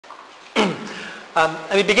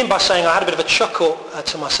Let me begin by saying I had a bit of a chuckle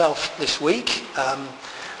to myself this week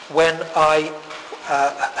when I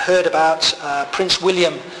heard about Prince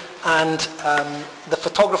William and the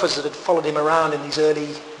photographers that had followed him around in these early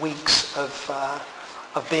weeks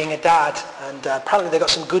of being a dad. And apparently they got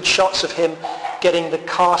some good shots of him getting the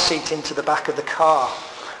car seat into the back of the car.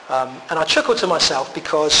 And I chuckled to myself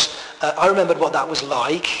because I remembered what that was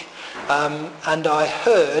like. And I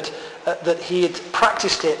heard that he had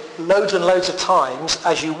practiced it loads and loads of times,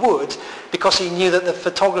 as you would, because he knew that the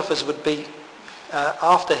photographers would be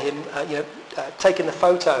after him, taking the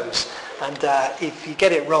photos. And if you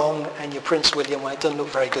get it wrong and you're Prince William, well, it doesn't look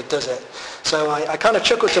very good, does it? So I kind of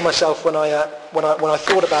chuckled to myself when I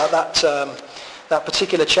thought about that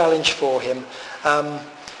particular challenge for him.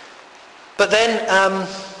 But then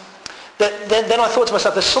I thought to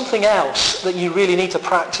myself, there's something else that you really need to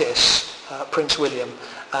practice, Prince William,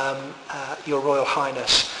 Your Royal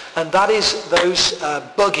Highness, and that is those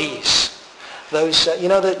buggies. Those,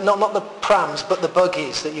 not the prams, but the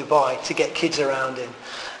buggies that you buy to get kids around in.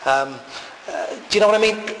 Do you know what I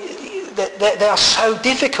mean? They are so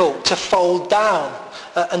difficult to fold down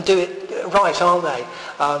and do it right, aren't they?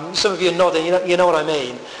 Some of you are nodding, you know what I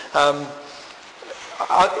mean.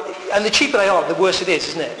 And the cheaper they are, the worse it is,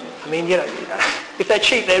 isn't it? I mean, if they're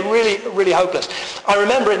cheap, they're really, really hopeless. I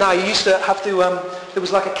remember it now. You used to have to, there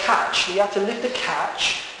was like a catch. You had to lift the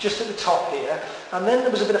catch just at the top here, and then there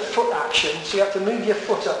was a bit of foot action, so you had to move your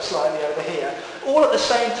foot up slightly over here. All at the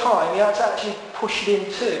same time, you had to actually push it in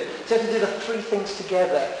too. So you had to do the three things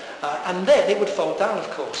together, and then it would fold down, of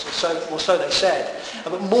course, or so they said.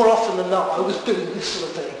 But more often than not, I was doing this sort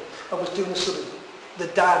of thing. I was doing sort of the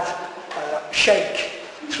dad shake,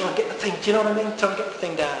 trying to get the thing, do you know what I mean? Trying to get the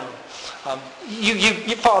thing down.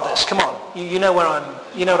 You fathers, come on. You know what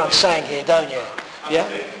I'm saying here, don't you? Yeah?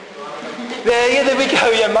 There we go.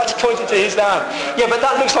 Yeah, Matt's pointing to his now. Yeah, but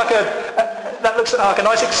that looks like a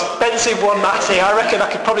nice expensive one, Matty. I reckon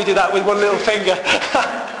I could probably do that with one little finger.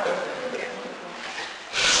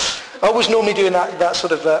 I was normally doing that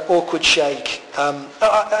sort of awkward shake. I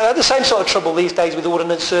had the same sort of trouble these days with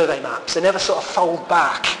ordnance survey maps. They never sort of fold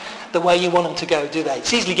back the way you want them to go, do they?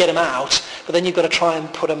 It's easy to get them out, but then you've got to try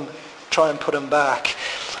and put them back.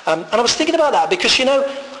 And I was thinking about that because,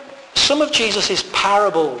 some of Jesus'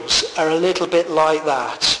 parables are a little bit like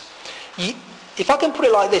that. If I can put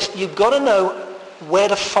it like this, you've got to know where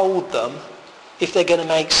to fold them if they're going to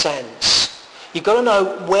make sense. You've got to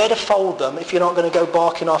know where to fold them if you're not going to go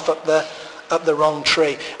barking off up the wrong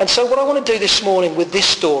tree. And so what I want to do this morning with this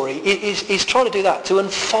story is try to do that, to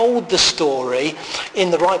unfold the story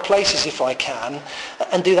in the right places if I can,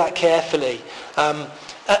 and do that carefully.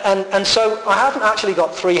 And so I haven't actually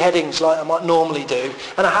got three headings like I might normally do,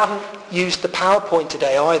 and I haven't used the PowerPoint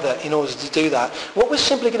today either in order to do that. What we're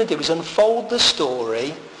simply going to do is unfold the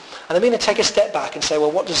story, and I'm going to take a step back and say,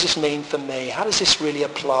 well, what does this mean for me? How does this really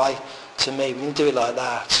apply to me? We're going to do it like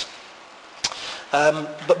that.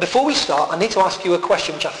 But before we start, I need to ask you a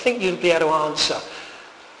question which I think you'll be able to answer.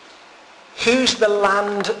 Who's the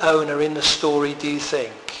landowner in the story, do you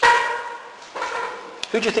think?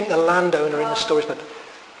 Who do you think the landowner in the story is?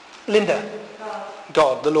 Linda?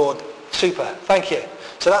 God, the Lord. Super, thank you.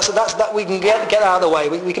 So that's that we can get out of the way.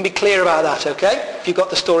 We can be clear about that, okay? If you've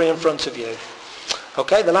got the story in front of you.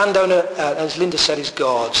 Okay, the landowner, as Linda said, is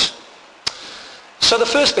God. So the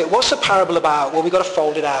first bit, what's the parable about? Well, we've got to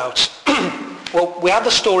fold it out. Well, we have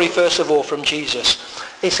the story, first of all, from Jesus.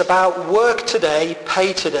 It's about work today,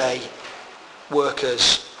 pay today,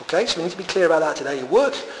 workers. Okay, so we need to be clear about that today. You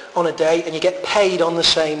work on a day and you get paid on the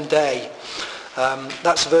same day.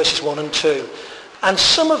 That's verses 1 and 2. And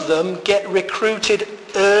some of them get recruited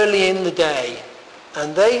early in the day,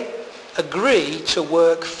 and they agree to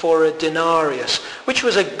work for a denarius, which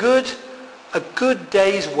was a good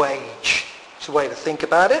day's wage. It's a way to think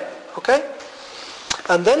about it. Okay?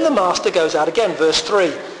 And then the master goes out again, verse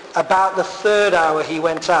 3. About the third hour he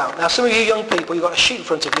went out. Now some of you young people, you've got a sheet in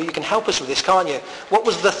front of you, you can help us with this, can't you? What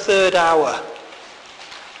was the third hour?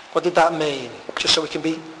 What did that mean? Just so we can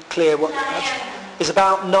be clear. It's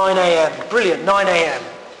about 9 a.m. Brilliant, 9 a.m.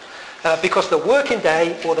 Because the working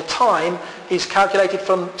day, or the time, is calculated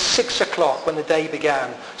from 6 o'clock when the day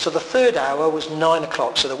began. So the third hour was 9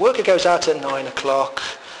 o'clock. So the worker goes out at 9 o'clock.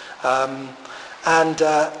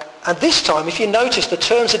 And this time, if you notice, the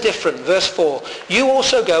terms are different. Verse 4, you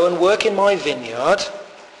also go and work in my vineyard,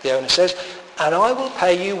 the owner says, and I will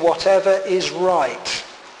pay you whatever is right.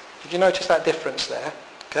 Did you notice that difference there?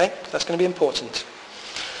 Okay, that's going to be important.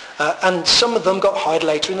 And some of them got hired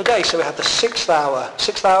later in the day. So we had the 6th hour.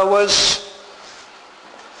 6th hour was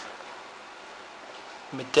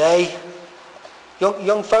midday.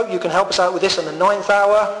 Young folk, you can help us out with this on the 9th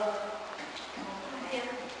hour.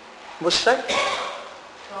 What's it say?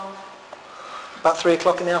 About 3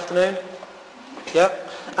 o'clock in the afternoon. Yeah.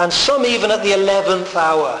 And some even at the 11th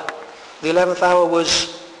hour. The 11th hour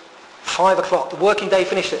was 5 o'clock. The working day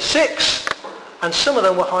finished at 6. And some of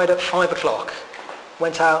them were hired at 5 o'clock.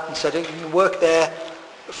 Went out and said, you can work there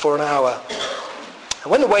for an hour.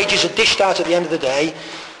 And when the wages are dished out at the end of the day,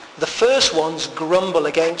 the first ones grumble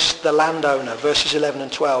against the landowner, verses 11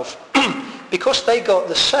 and 12, because they got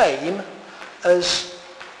the same as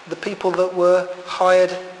the people that were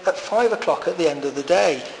hired at 5 o'clock at the end of the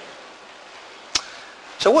day.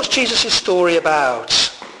 So what's Jesus' story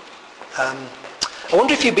about? I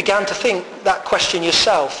wonder if you began to think that question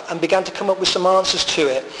yourself and began to come up with some answers to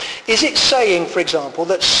it. Is it saying, for example,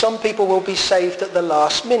 that some people will be saved at the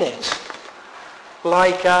last minute?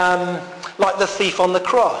 Like the thief on the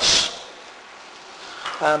cross?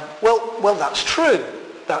 Well, that's true.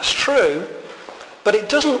 That's true. But it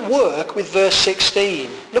doesn't work with verse 16.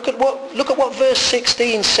 Look at what verse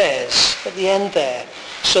 16 says at the end there.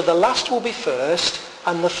 So the last will be first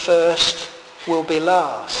and the first will be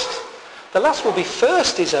last. The last will be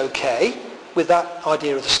first is okay with that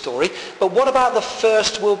idea of the story, but what about the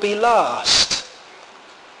first will be last?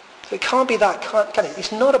 So it can't be that, can it?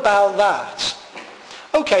 It's not about that.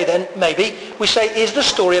 Okay then, maybe we say, is the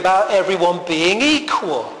story about everyone being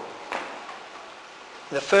equal?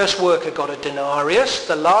 The first worker got a denarius,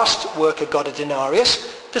 the last worker got a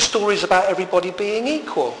denarius. The story is about everybody being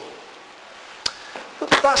equal.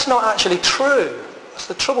 But that's not actually true. That's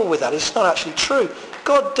the trouble with that. It's not actually true.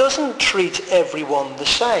 God doesn't treat everyone the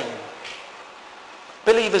same.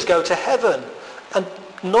 Believers go to heaven and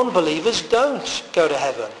non-believers don't go to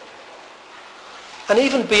heaven. And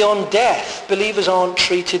even beyond death, believers aren't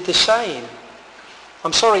treated the same.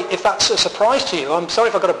 I'm sorry if that's a surprise to you. I'm sorry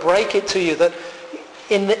if I've got to break it to you that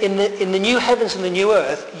in the new heavens and the new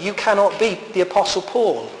earth, you cannot be the Apostle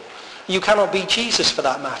Paul. You cannot be Jesus for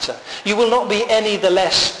that matter. You will not be any the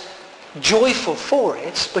less joyful for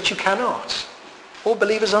it, but you cannot. All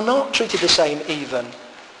believers are not treated the same even.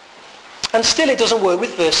 And still it doesn't work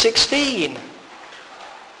with verse 16.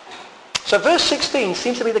 So verse 16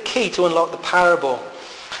 seems to be the key to unlock the parable.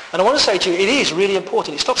 And I want to say to you, it is really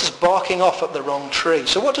important. It stops us barking off up the wrong tree.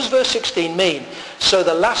 So what does verse 16 mean? So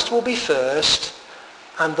the last will be first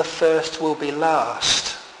and the first will be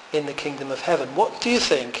last in the kingdom of heaven. What do you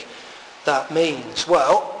think that means?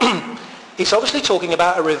 Well, it's obviously talking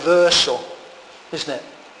about a reversal, isn't it?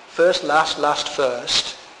 First, last, last,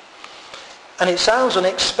 first. And it sounds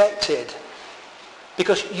unexpected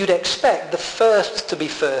because you'd expect the first to be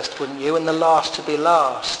first, wouldn't you, and the last to be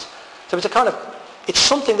last. So it's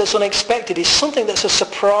something that's unexpected. It's something that's a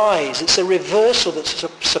surprise. It's a reversal that's a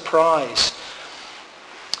surprise.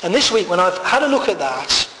 And this week when I've had a look at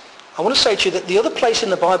that, I want to say to you that the other place in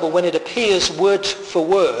the Bible when it appears word for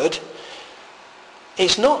word,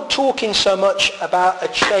 it's not talking so much about a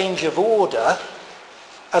change of order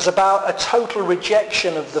as about a total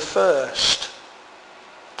rejection of the first.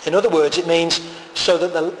 In other words, it means so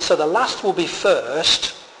the last will be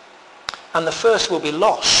first and the first will be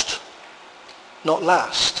lost, not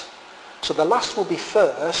last. So the last will be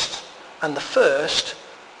first and the first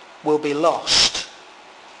will be lost.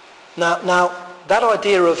 Now that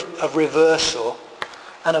idea of reversal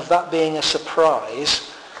and of that being a surprise,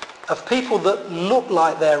 of people that look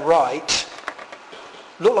like they're right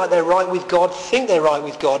with God, think they're right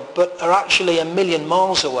with God, but are actually a million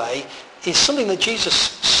miles away, is something that Jesus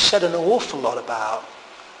said an awful lot about.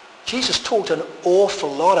 Jesus talked an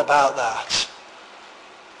awful lot about that.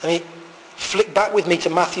 I mean, flick back with me to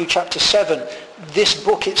Matthew chapter 7, this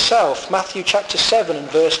book itself, Matthew chapter 7 and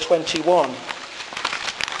verse 21.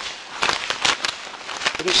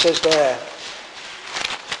 What it says there.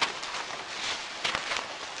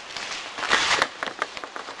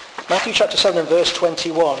 Matthew chapter 7 and verse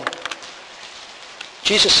 21.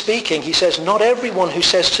 Jesus speaking, he says, "Not everyone who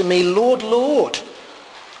says to me, 'Lord, Lord,'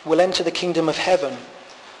 will enter the kingdom of heaven,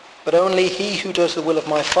 but only he who does the will of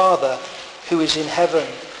my Father who is in heaven."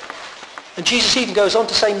 And Jesus even goes on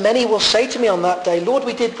to say, "Many will say to me on that day, 'Lord,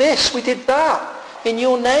 we did this, we did that in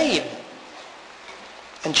your name.'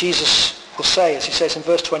 And Jesus will say, as he says in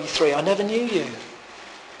verse 23, 'I never knew you.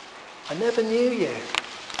 I never knew you.'"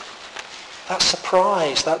 That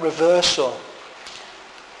surprise, that reversal.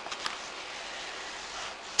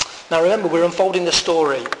 Now remember, we're unfolding the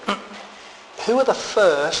story. Who are the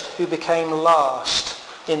first who became last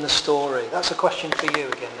in the story? That's a question for you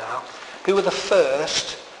again now. Who were the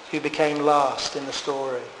first who became last in the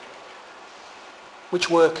story? Which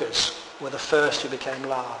workers were the first who became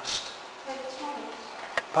last?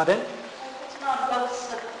 Pardon?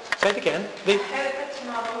 Say it again.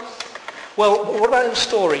 Tomorrows. Well, what about in the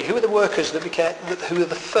story? Who are the workers who were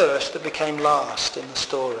the first that became last in the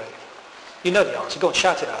story? You know the answer. Go on,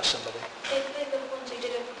 shout it out, somebody. The ones who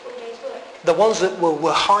did a full day's work. The ones that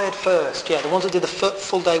were hired first, yeah, the ones that did the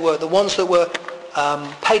full day work, the ones that were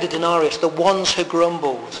paid a denarius, the ones who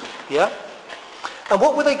grumbled, yeah? And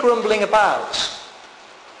what were they grumbling about?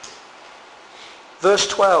 Verse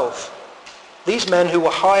 12. These men who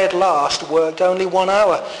were hired last worked only 1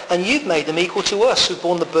 hour, and you've made them equal to us who've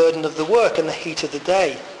borne the burden of the work and the heat of the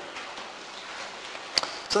day.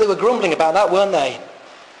 So they were grumbling about that, weren't they?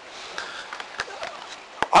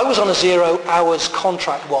 I was on a 0 hours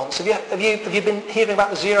contract once. Have you been hearing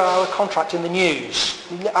about the 0 hour contract in the news?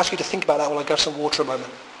 I'll ask you to think about that while I grab some water a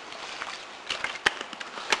moment.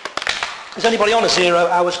 Is anybody on a 0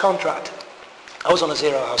 hours contract? I was on a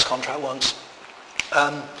 0 hours contract once.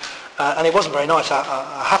 And it wasn't very nice,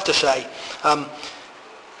 I have to say.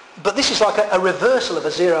 But this is like a reversal of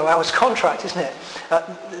a 0 hours contract, isn't it?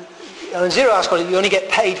 In a 0 hours contract, you only get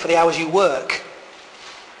paid for the hours you work.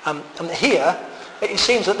 And here, it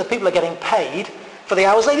seems that the people are getting paid for the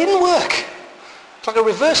hours they didn't work. It's like a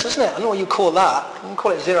reversal, isn't it? I don't know what you call that. You can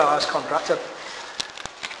call it a 0 hours contract. A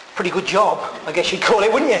pretty good job, I guess you'd call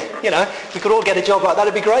it, wouldn't you? You know, if we could all get a job like that,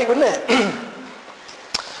 it'd be great, wouldn't it?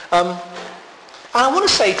 And I want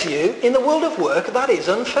to say to you, in the world of work, that is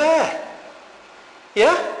unfair.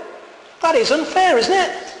 Yeah? That is unfair, isn't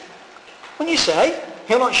it? When you say,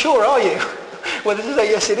 you're not sure, are you? Whether to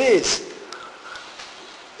say, yes, it is.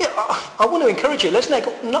 Yeah, I want to encourage you, let's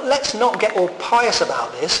not get all pious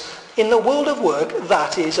about this. In the world of work,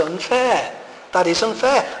 that is unfair. That is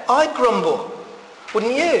unfair. I'd grumble.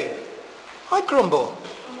 Wouldn't you? I'd grumble.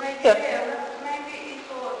 Yeah.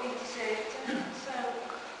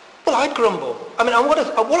 Well, I'd grumble. I mean, what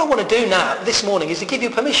I want to do now, this morning, is to give you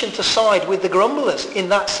permission to side with the grumblers in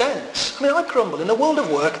that sense. I mean, I'd grumble. In the world of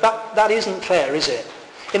work, that isn't fair, is it?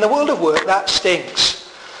 In the world of work, that stinks.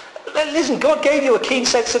 Listen, God gave you a keen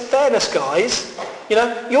sense of fairness, guys. You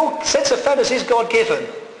know, your sense of fairness is God-given.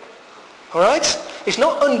 All right? It's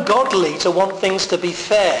not ungodly to want things to be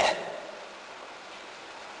fair.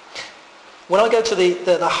 When I go to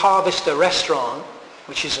the Harvester restaurant,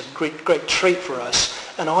 which is a great treat for us,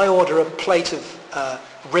 and I order a plate of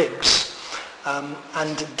ribs,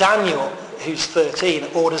 and Daniel, who's 13,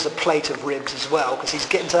 orders a plate of ribs as well, because he's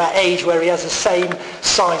getting to that age where he has the same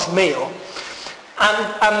size meal,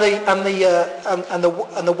 and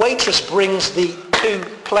the waitress brings the 2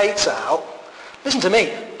 plates out. Listen to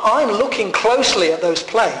me, I'm looking closely at those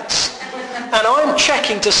plates, and I'm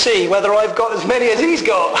checking to see whether I've got as many as he's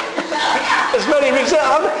got. As many ribs.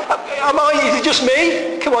 Is it just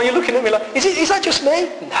me? Come on, you're looking at me like, is that just me?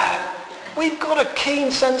 No. We've got a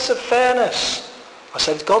keen sense of fairness. I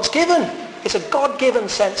said it's God's given. It's a God-given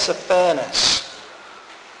sense of fairness.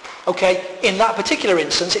 Okay, in that particular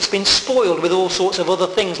instance, it's been spoiled with all sorts of other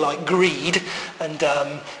things like greed and,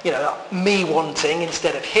 me wanting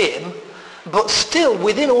instead of him. But still,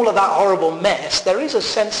 within all of that horrible mess, there is a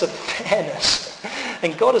sense of fairness.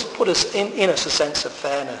 And God has put us in us a sense of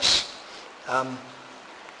fairness.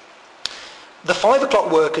 The 5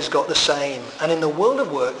 o'clock workers got the same. And in the world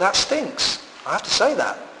of work, that stinks. I have to say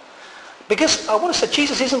that. Because I want to say,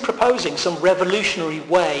 Jesus isn't proposing some revolutionary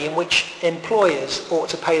way in which employers ought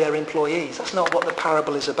to pay their employees. That's not what the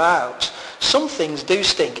parable is about. Some things do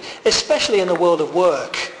stink, especially in the world of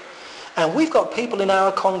work. And we've got people in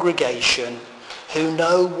our congregation who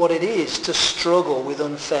know what it is to struggle with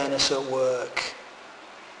unfairness at work.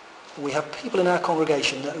 We have people in our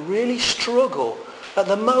congregation that really struggle at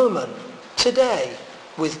the moment, today,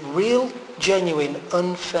 with real, genuine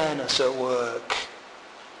unfairness at work.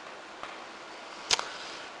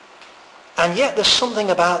 And yet there's something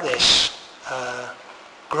about this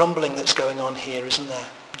grumbling that's going on here, isn't there?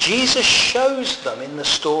 Jesus shows them in the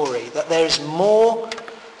story that there is more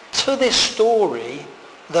to this story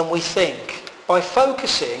than we think, by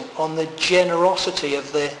focusing on the generosity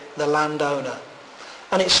of the landowner.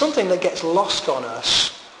 And it's something that gets lost on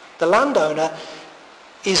us. The landowner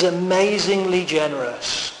is amazingly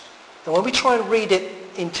generous. And when we try and read it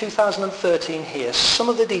in 2013 here, some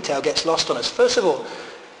of the detail gets lost on us. First of all,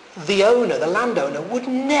 the landowner, would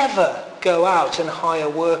never go out and hire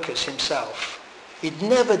workers himself. He'd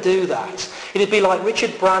never do that. It'd be like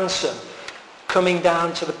Richard Branson coming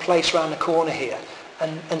down to the place around the corner here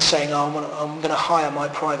and saying, I'm going to hire my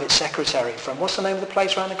private secretary from, what's the name of the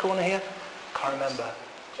place around the corner here? Can't remember.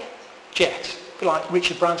 Jet. Be like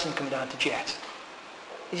Richard Branson coming down to Jet.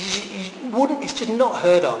 It's just not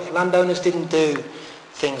heard of. Landowners didn't do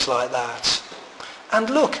things like that. And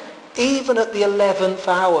look, even at the 11th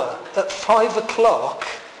hour, at 5 o'clock,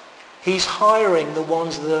 he's hiring the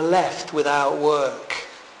ones that are left without work.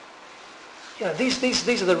 You know, these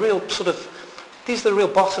are the real these are the real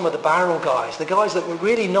bottom of the barrel guys, the guys that were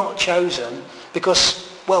really not chosen because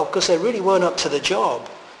they really weren't up to the job.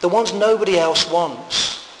 The ones nobody else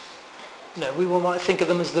wants. You know, we might think of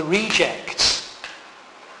them as the rejects.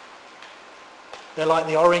 They're like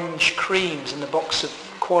the orange creams in the box of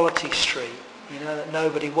Quality Street, you know, that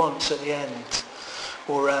nobody wants at the end.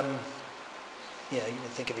 Or, you can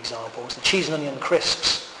think of examples. The cheese and onion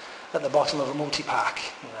crisps at the bottom of a multi-pack.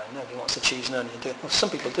 You know, nobody wants the cheese and onion. Well, some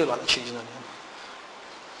people do like the cheese and onion.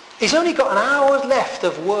 He's only got an hour left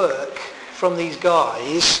of work from these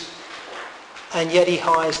guys, and yet he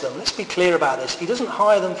hires them. Let's be clear about this. He doesn't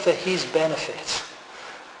hire them for his benefit.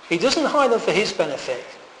 He doesn't hire them for his benefit.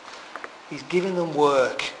 He's giving them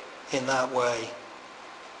work in that way.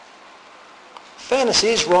 Fairness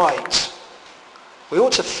is right. We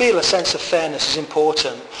ought to feel a sense of fairness is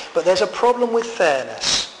important, but there's a problem with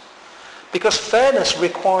fairness. Because fairness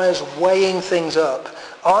requires weighing things up.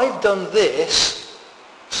 I've done this,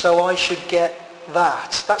 so I should get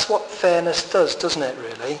that. That's what fairness does, doesn't it,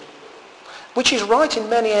 really? Which is right in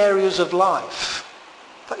many areas of life.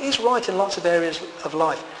 That is right in lots of areas of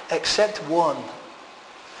life, except one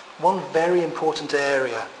very important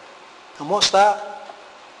area. And what's that?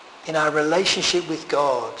 In our relationship with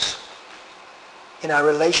God. In our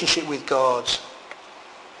relationship with God.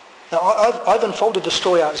 Now, I've unfolded the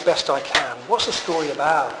story out as best I can. What's the story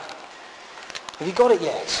about? Have you got it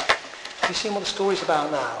yet? Have you seen what the story's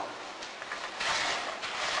about now?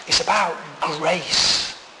 It's about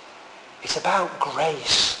grace. It's about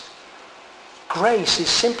grace. Grace is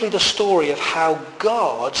simply the story of how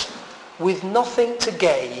God, with nothing to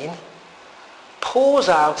gain, pours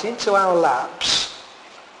out into our laps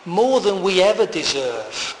more than we ever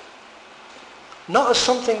deserve. Not as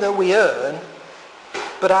something that we earn,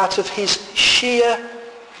 but out of his sheer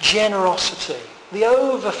generosity, the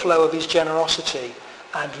overflow of his generosity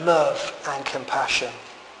and love and compassion.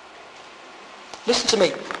 Listen to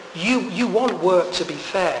me. You want work to be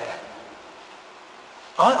fair.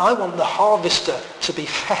 I want the harvester to be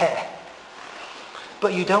fair.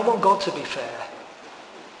 But you don't want God to be fair.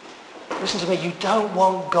 Listen to me. You don't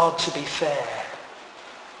want God to be fair.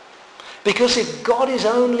 Because if God is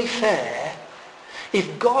only fair,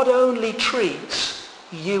 if God only treats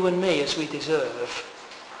you and me as we deserve,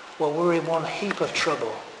 well, we're in one heap of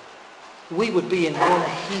trouble. We would be in one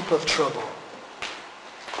heap of trouble.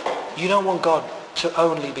 You don't want God to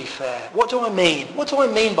only be fair. What do I mean? What do I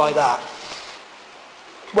mean by that?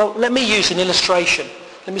 Well, let me use an illustration.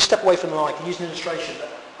 Let me step away from the mic and use an illustration that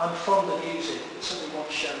I'm fond of using, that somebody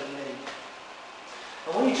once showed me.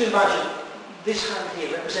 I want you to imagine this hand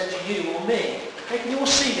here represents you or me. Okay, can you all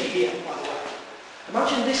see me here, by the way?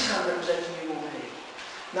 Imagine this hand representing you or me.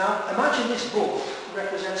 Now, imagine this book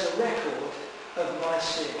represents a record of my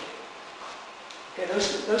sin. Okay,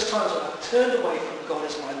 those times when I've turned away from God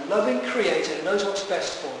as my loving creator who knows what's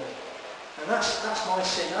best for me. And that's my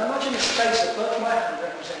sin. Now imagine the space above my hand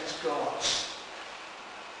represents God's.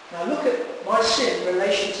 Now look at my sin in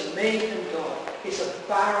relation to me and God. It's a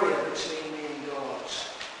barrier between me and God.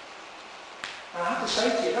 And I have to say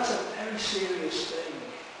to you, that's a very serious thing.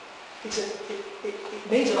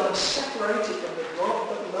 It means that I'm separated from the God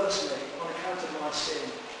that loves me on account of my sin.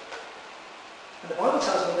 And the Bible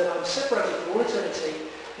tells me that I'm separated for all eternity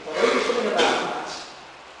if I don't do something about that.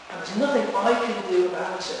 And there's nothing I can do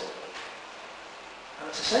about it. And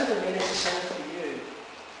it's the same for me and it's the same for you.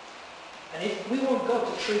 And if we want God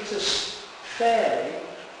to treat us fairly,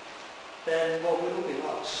 then, well, we will be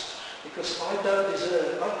lost. Because I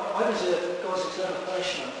deserve God's eternal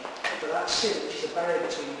punishment for that sin which is a barrier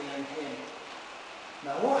between me and him.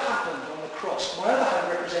 Now what happened on the cross? My other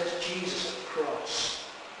hand represents Jesus at the cross.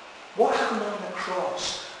 What happened on the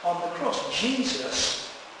cross? On the cross, Jesus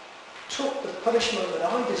took the punishment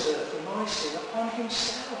that I deserve for my sin upon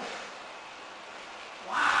himself.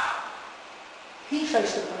 Wow! He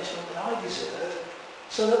faced the punishment that I deserve,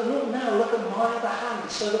 so that now look at my other hand,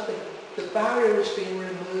 so that the barrier is being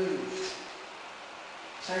removed.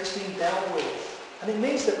 So it's being dealt with. And it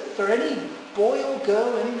means that for any boy or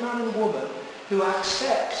girl, any man and woman who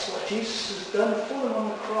accepts what Jesus has done for them on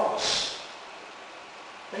the cross,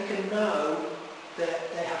 they can know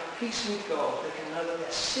that they have peace with God. They can know that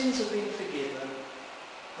their sins have been forgiven,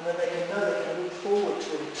 and that they can know they can look forward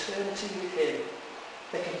to an eternity with him.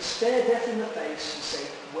 They can stare death in the face and say,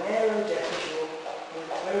 where, O death,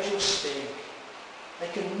 where is your sting? They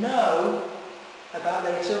can know about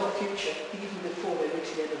their eternal future even before they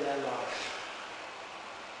reach the end of their life.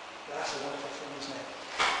 That's a wonderful thing, isn't it?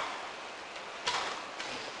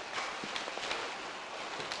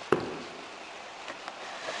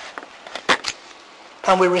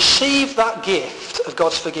 And we receive that gift of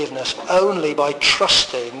God's forgiveness only by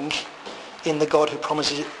trusting in the God who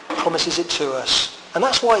promises it to us. And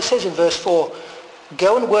that's why it says in verse 4,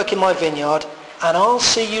 go and work in my vineyard and I'll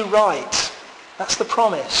see you right. That's the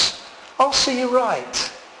promise. I'll see you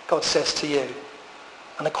right, God says to you.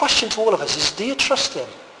 And the question to all of us is, do you trust him?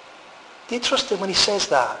 Do you trust him when he says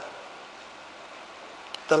that?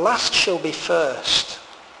 The last shall be first,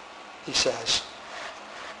 he says.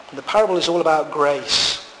 And the parable is all about grace.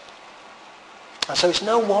 And so it's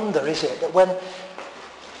no wonder, is it, that when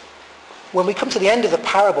we come to the end of the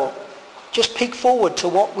parable, just peek forward to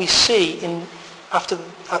what we see at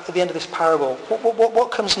the end of this parable.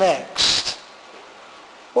 What comes next?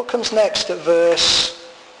 What comes next at verse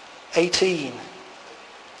 18?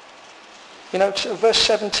 Verse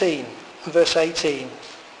 17 and verse 18.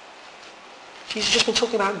 Jesus has just been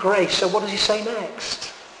talking about grace, so what does he say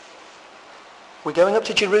next? We're going up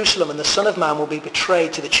to Jerusalem and the Son of Man will be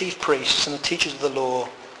betrayed to the chief priests and the teachers of the law.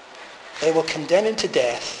 They will condemn him to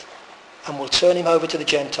death and will turn him over to the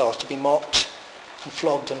Gentiles to be mocked and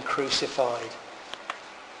flogged and crucified.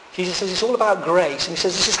 Jesus says it's all about grace, and he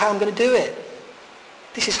says this is how I'm going to do it.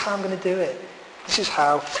 This is how I'm going to do it. This is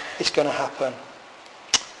how it's going to happen.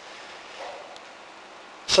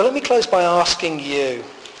 So let me close by asking you.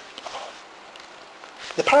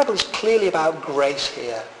 The parable is clearly about grace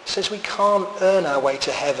here. It says we can't earn our way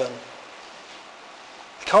to heaven.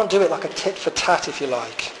 We can't do it like a tit for tat, if you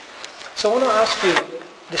like. So I want to ask you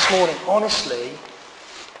this morning, honestly,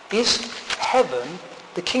 is heaven,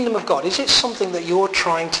 the kingdom of God, is it something that you're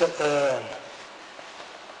trying to earn?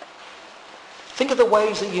 Think of the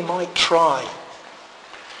ways that you might try.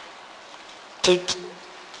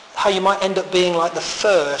 How you might end up being like the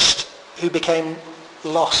first who became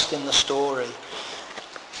lost in the story.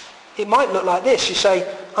 It might look like this. You say,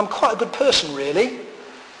 I'm quite a good person, really.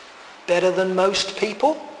 Better than most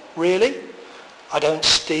people, really. I don't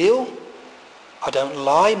steal. I don't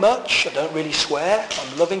lie much. I don't really swear.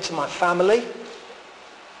 I'm loving to my family.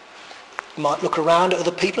 You might look around at other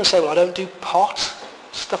people and say, well, I don't do pot.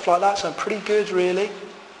 Stuff like that, so I'm pretty good, really.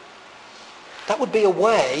 That would be a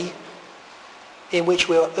way in which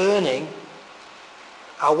we're earning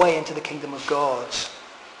our way into the kingdom of God.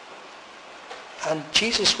 And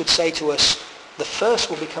Jesus would say to us, the first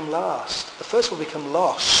will become last. The first will become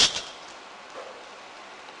lost.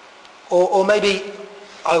 Or maybe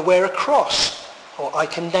I wear a cross. Or I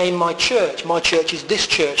can name my church. My church is this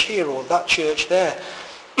church here or that church there.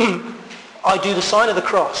 I do the sign of the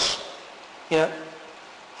cross,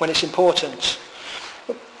 when it's important.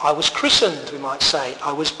 I was christened, we might say.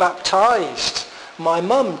 I was baptized. My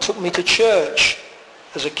mum took me to church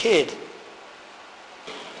as a kid.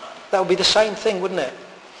 That would be the same thing, wouldn't it?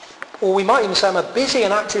 Or we might even say I'm a busy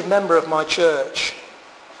and active member of my church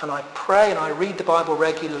and I pray and I read the Bible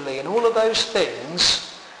regularly, and all of those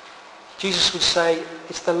things, Jesus would say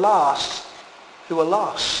it's the last who are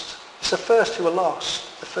lost. It's the first who are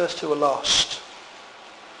lost. The first who are lost.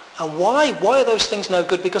 And why? Why are those things no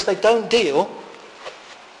good? Because they don't deal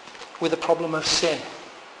with the problem of sin.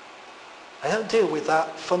 They don't deal with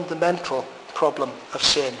that fundamental problem of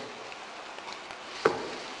sin.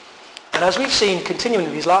 And as we've seen continuing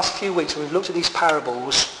in these last few weeks, when we've looked at these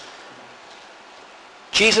parables,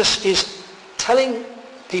 Jesus is telling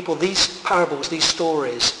people these parables, these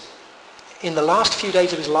stories, in the last few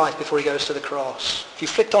days of his life before he goes to the cross. If you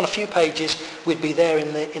flicked on a few pages, we'd be there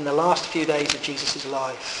in the last few days of Jesus'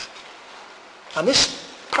 life. And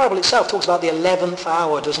this parable itself talks about the 11th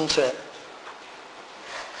hour, doesn't it?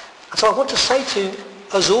 And so I want to say to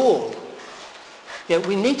us all,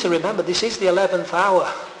 we need to remember this is the 11th hour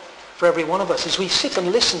for every one of us. As we sit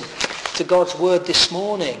and listen to God's word this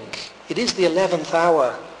morning, it is the 11th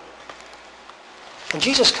hour. And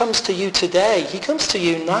Jesus comes to you today. He comes to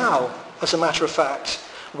you now, as a matter of fact,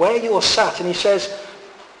 where you're sat, and he says,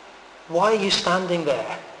 why are you standing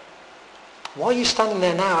there? Why are you standing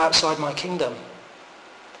there now outside my kingdom?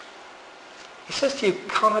 He says to you,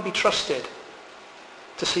 can't I be trusted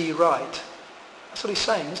to see you right? That's what he's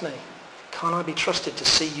saying, isn't he? Can't I be trusted to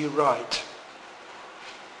see you right?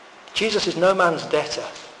 Jesus is no man's debtor.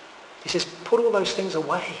 He says, put all those things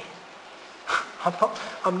away.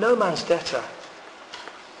 I'm no man's debtor.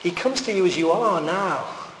 He comes to you as you are now.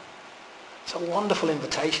 It's a wonderful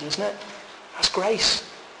invitation, isn't it? That's grace.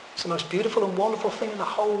 It's the most beautiful and wonderful thing in the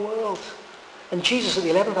whole world. And Jesus at the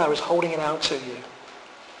 11th hour is holding it out to you.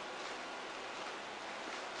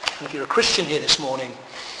 And if you're a Christian here this morning,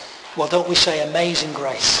 well, don't we say amazing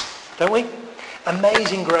grace? Don't we?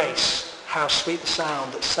 Amazing grace. How sweet the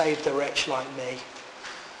sound that saved a wretch like me.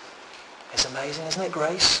 It's amazing, isn't it,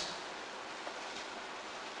 grace?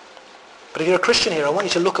 But if you're a Christian here, I want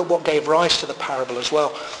you to look at what gave rise to the parable as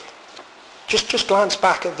well. Just glance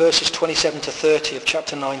back at verses 27 to 30 of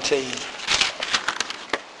chapter 19.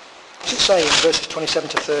 What's it say in verses 27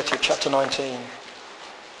 to 30 of chapter 19?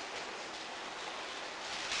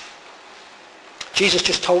 Jesus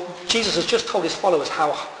has just told his followers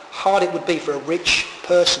how hard it would be for a rich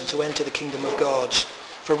person to enter the kingdom of God,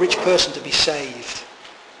 for a rich person to be saved.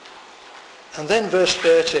 And then verse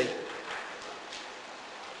 30.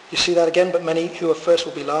 You see that again? But many who are first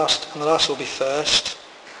will be last, and the last will be first.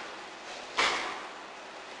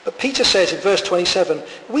 But Peter says in verse 27,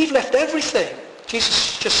 we've left everything.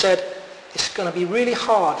 Jesus just said, it's going to be really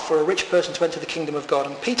hard for a rich person to enter the kingdom of God.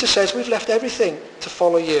 And Peter says, we've left everything to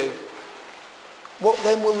follow you. What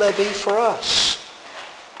then will there be for us?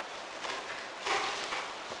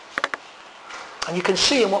 And you can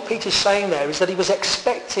see in what Peter's saying there is that he was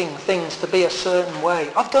expecting things to be a certain way.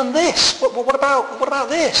 I've done this. What about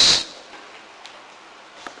this?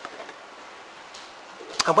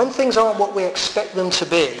 And when things aren't what we expect them to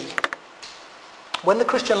be, when the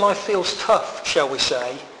Christian life feels tough, shall we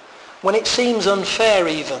say, when it seems unfair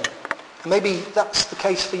even, and maybe that's the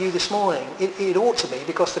case for you this morning, it ought to be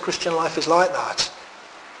because the Christian life is like that.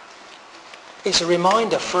 It's a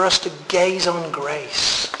reminder for us to gaze on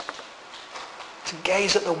grace, to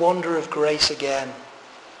gaze at the wonder of grace again.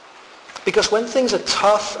 Because when things are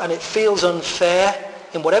tough and it feels unfair,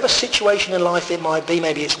 in whatever situation in life it might be,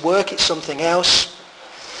 maybe it's work, it's something else,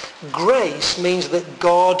 grace means that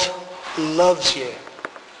God loves you.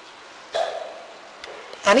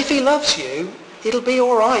 And if he loves you, it'll be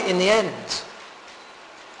all right in the end.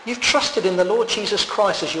 You've trusted in the Lord Jesus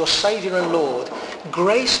Christ as your Saviour and Lord.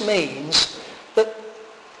 Grace means that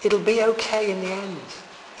it'll be okay in the end.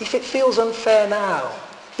 If it feels unfair now,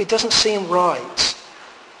 if it doesn't seem right,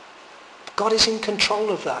 God is in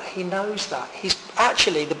control of that. He knows that. He's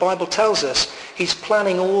actually, the Bible tells us, he's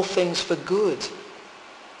planning all things for good.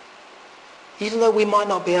 Even though we might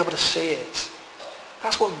not be able to see it.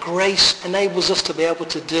 That's what grace enables us to be able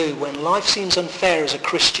to do when life seems unfair as a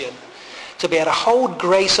Christian. To be able to hold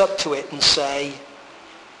grace up to it and say,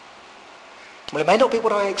 well, it may not be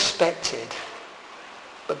what I expected,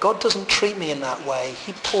 but God doesn't treat me in that way.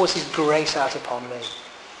 He pours his grace out upon me.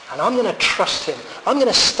 And I'm going to trust him. I'm going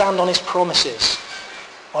to stand on his promises,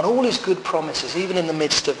 on all his good promises, even in the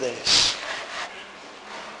midst of this.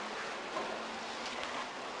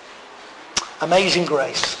 Amazing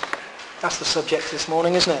grace. That's the subject this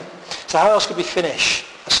morning, isn't it? So how else could we finish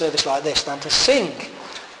a service like this than to sing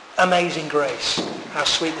Amazing Grace? How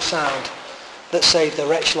sweet the sound that saved a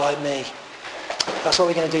wretch like me. That's what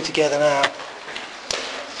we're going to do together now.